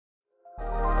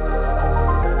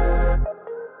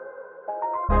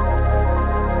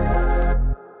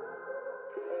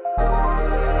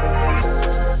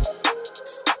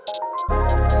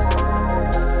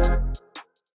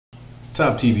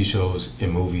top TV shows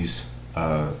and movies,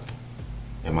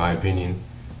 in my opinion,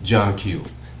 John Q.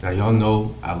 Now, y'all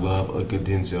know I love a good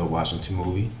Denzel Washington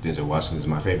movie. Denzel Washington is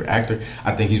my favorite actor.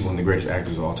 I think he's one of the greatest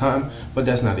actors of all time, but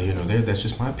that's neither here nor there. That's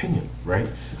just my opinion, right?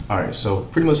 All right, so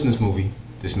pretty much in this movie,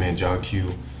 this man, John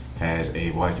Q, has a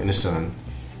wife and a son,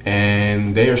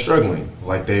 and they are struggling.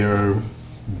 Like, they are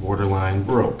borderline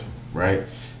broke, right?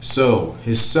 So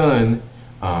his son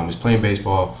is playing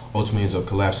baseball, ultimately ends up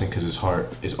collapsing because his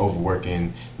heart is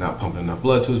overworking, not pumping enough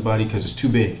blood to his body because it's too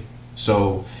big.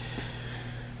 So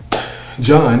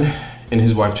John and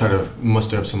his wife try to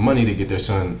muster up some money to get their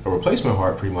son a replacement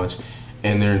heart, pretty much,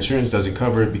 and their insurance doesn't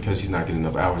cover it because he's not getting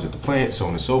enough hours at the plant, so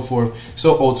on and so forth.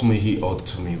 So ultimately, he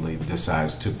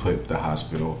decides to put the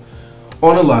hospital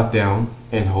on a lockdown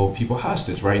and hold people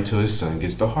hostage, right, until his son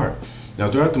gets the heart. Now,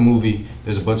 throughout the movie,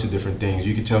 there's a bunch of different things.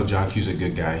 You can tell John Q's a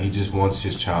good guy. He just wants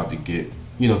his child to get,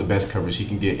 you know, the best coverage he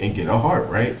can get and get a heart,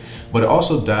 right? But it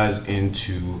also dives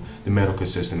into the medical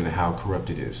system and how corrupt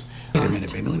it is. Wait a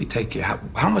minute, baby. Let me take you.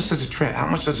 How much does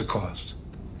it cost?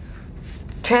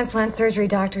 Transplant surgery,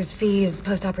 doctor's fees,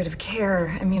 post-operative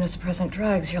care, immunosuppressant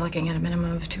drugs. You're looking at a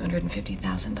minimum of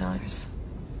 $250,000.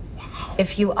 Wow.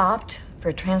 If you opt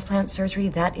for transplant surgery,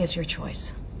 that is your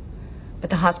choice. But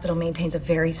the hospital maintains a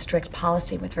very strict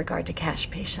policy with regard to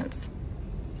cash patients.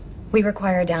 We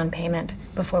require a down payment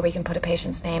before we can put a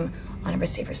patient's name on a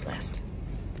receiver's list.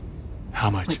 How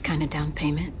much? What kind of down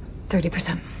payment?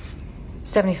 30%.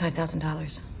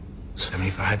 $75,000.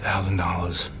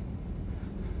 $75,000.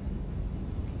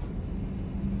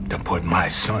 To put my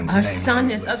son's name Our on son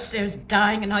the is list. upstairs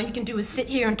dying, and all you can do is sit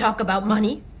here and talk about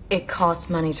money? It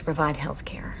costs money to provide health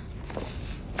care.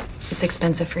 It's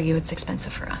expensive for you, it's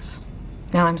expensive for us.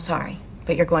 Now, I'm sorry,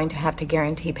 but you're going to have to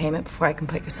guarantee payment before I can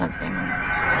put your son's name on the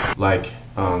list. Like,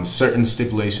 certain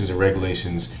stipulations and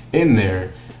regulations in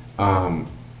there kind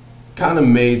of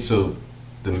made so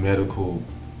the medical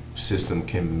system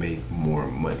can make more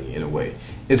money in a way.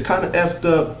 It's kind of effed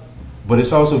up, but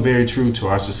it's also very true to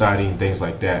our society and things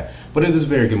like that. But it is a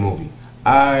very good movie.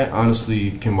 I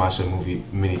honestly can watch that movie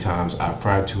many times. I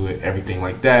cried to it, everything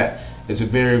like that. It's a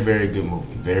very, very good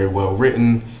movie. Very well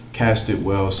written, casted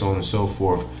well, so on and so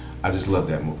forth. I just love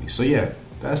that movie. So yeah,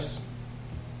 that's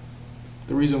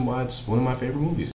the reason why it's one of my favorite movies.